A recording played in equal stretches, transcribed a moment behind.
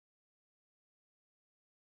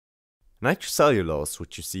Nitrocellulose,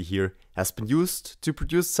 which you see here, has been used to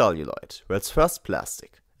produce celluloid, where it's first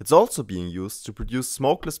plastic. It's also being used to produce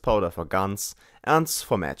smokeless powder for guns and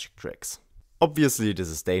for magic tricks. Obviously this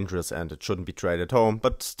is dangerous and it shouldn't be tried at home,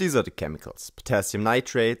 but these are the chemicals: potassium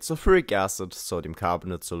nitrate, sulfuric acid, sodium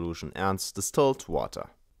carbonate solution and distilled water.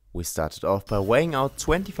 We started off by weighing out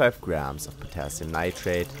 25 grams of potassium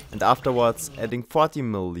nitrate and afterwards adding 40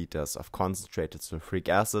 milliliters of concentrated sulfuric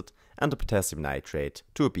acid and the potassium nitrate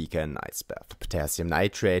to a beaker in an ice bath. The potassium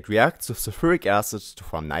nitrate reacts with sulfuric acid to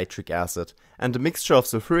form nitric acid, and the mixture of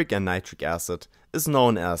sulfuric and nitric acid is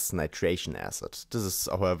known as nitration acid. This is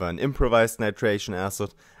however an improvised nitration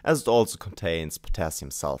acid, as it also contains potassium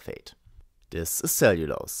sulfate. This is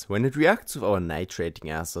cellulose. When it reacts with our nitrating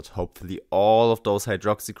acid, hopefully all of those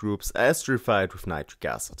hydroxy groups are esterified with nitric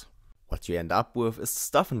acid. What you end up with is the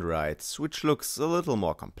stuff on the right, which looks a little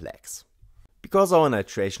more complex. Because our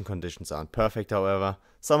nitration conditions aren't perfect, however,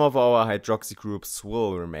 some of our hydroxy groups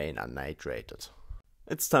will remain unnitrated.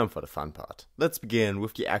 It's time for the fun part. Let's begin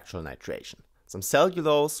with the actual nitration. Some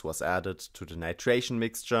cellulose was added to the nitration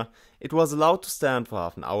mixture. It was allowed to stand for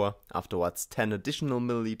half an hour. Afterwards 10 additional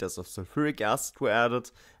milliliters of sulfuric acid were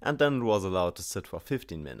added, and then it was allowed to sit for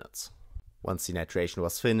 15 minutes. Once the nitration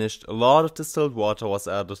was finished, a lot of distilled water was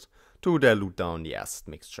added to dilute down the acid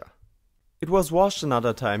mixture. It was washed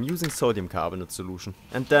another time using sodium carbonate solution,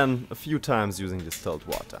 and then a few times using distilled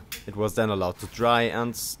water. It was then allowed to dry,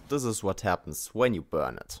 and this is what happens when you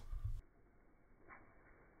burn it.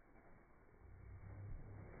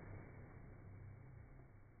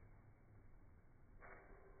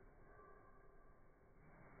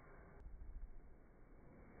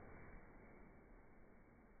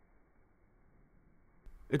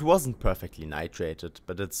 It wasn't perfectly nitrated,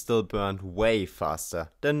 but it still burned way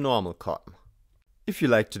faster than normal cotton. If you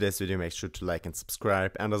liked today's video, make sure to like and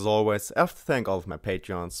subscribe, and as always, I have to thank all of my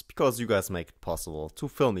Patreons, because you guys make it possible to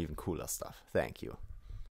film even cooler stuff. Thank you.